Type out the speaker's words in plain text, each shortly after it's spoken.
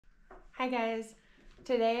Hi guys,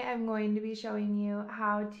 today I'm going to be showing you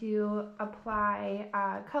how to apply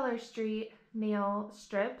Color Street nail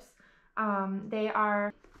strips. They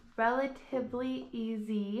are relatively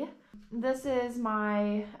easy. This is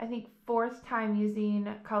my, I think, 4th time using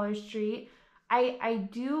Color Street. I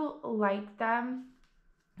do like them.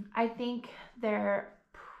 I think they're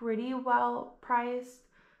pretty well priced.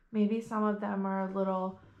 Maybe some of them are a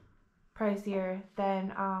little pricier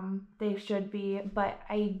than they should be, but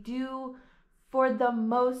I do for the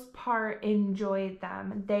most part enjoy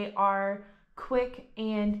them. They are quick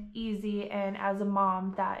and easy, and as a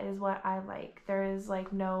mom, that is what I like. There is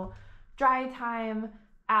like no dry time.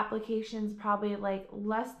 Applications probably like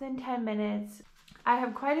less than 10 minutes. I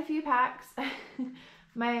have quite a few packs.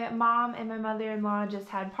 My mom and my mother-in-law just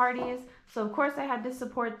had parties, so of course I had to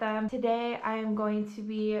support them. Today I am going to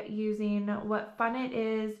be using What Fun It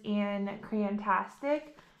Is and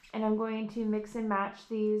Crayon-tastic, and I'm going to mix and match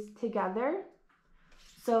these together.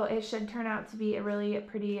 So it should turn out to be a really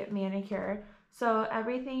pretty manicure. So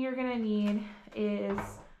everything you're gonna need is,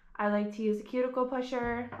 I like to use a cuticle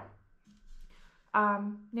pusher,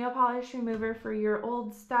 nail polish remover for your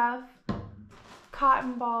old stuff,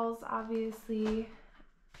 cotton balls, obviously,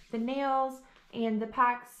 the nails, and the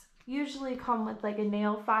packs usually come with like a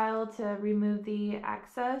nail file to remove the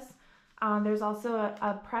excess. There's also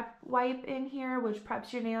a prep wipe in here which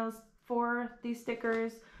preps your nails for these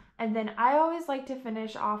stickers. And then I always like to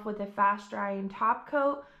finish off with a fast drying top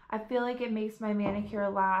coat. I feel like it makes my manicure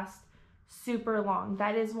last super long.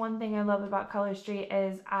 That is one thing I love about Color Street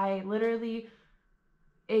is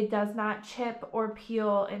it does not chip or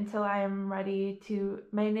peel until I am ready to,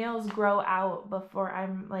 my nails grow out before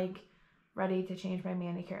I'm like ready to change my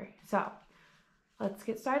manicure. So let's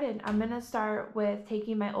get started. I'm gonna start with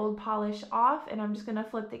taking my old polish off, and I'm just gonna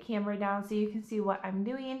flip the camera down so you can see what I'm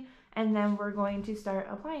doing, and then we're going to start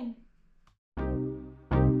applying.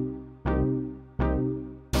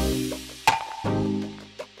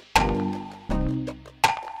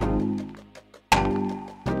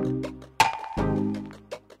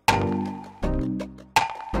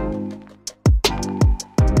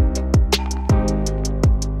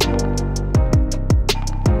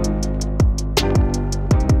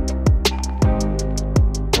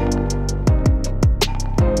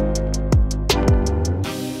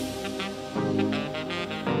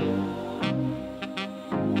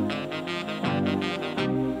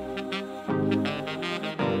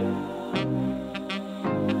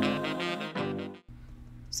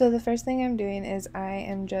 So the first thing I'm doing is I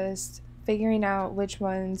am just figuring out which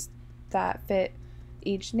ones that fit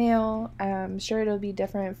each nail. I'm sure it'll be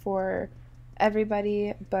different for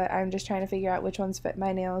everybody, but I'm just trying to figure out which ones fit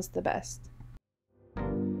my nails the best.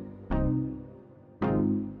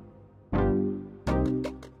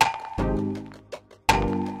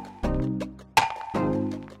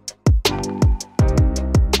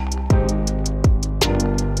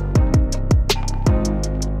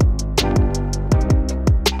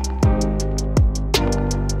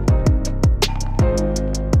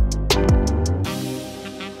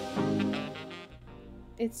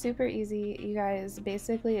 It's super easy, you guys.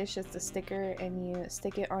 Basically, it's just a sticker and you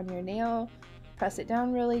stick it on your nail, press it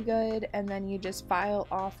down really good, and then you just file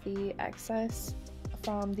off the excess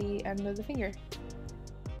from the end of the finger.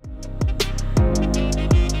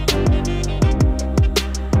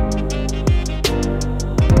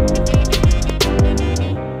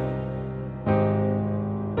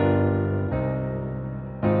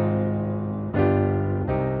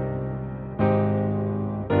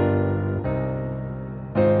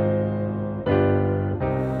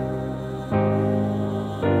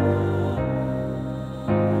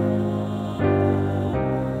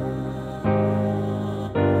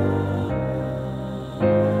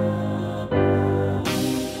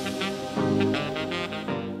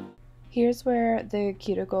 Here's where the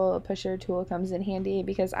cuticle pusher tool comes in handy,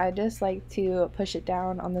 because I just like to push it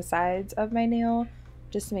down on the sides of my nail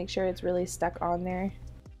just to make sure it's really stuck on there.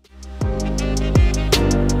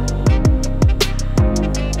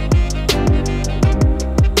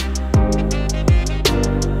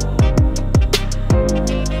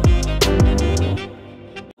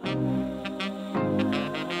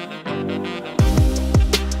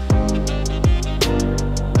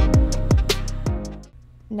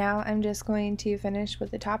 Now I'm just going to finish with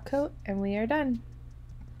the top coat and we are done.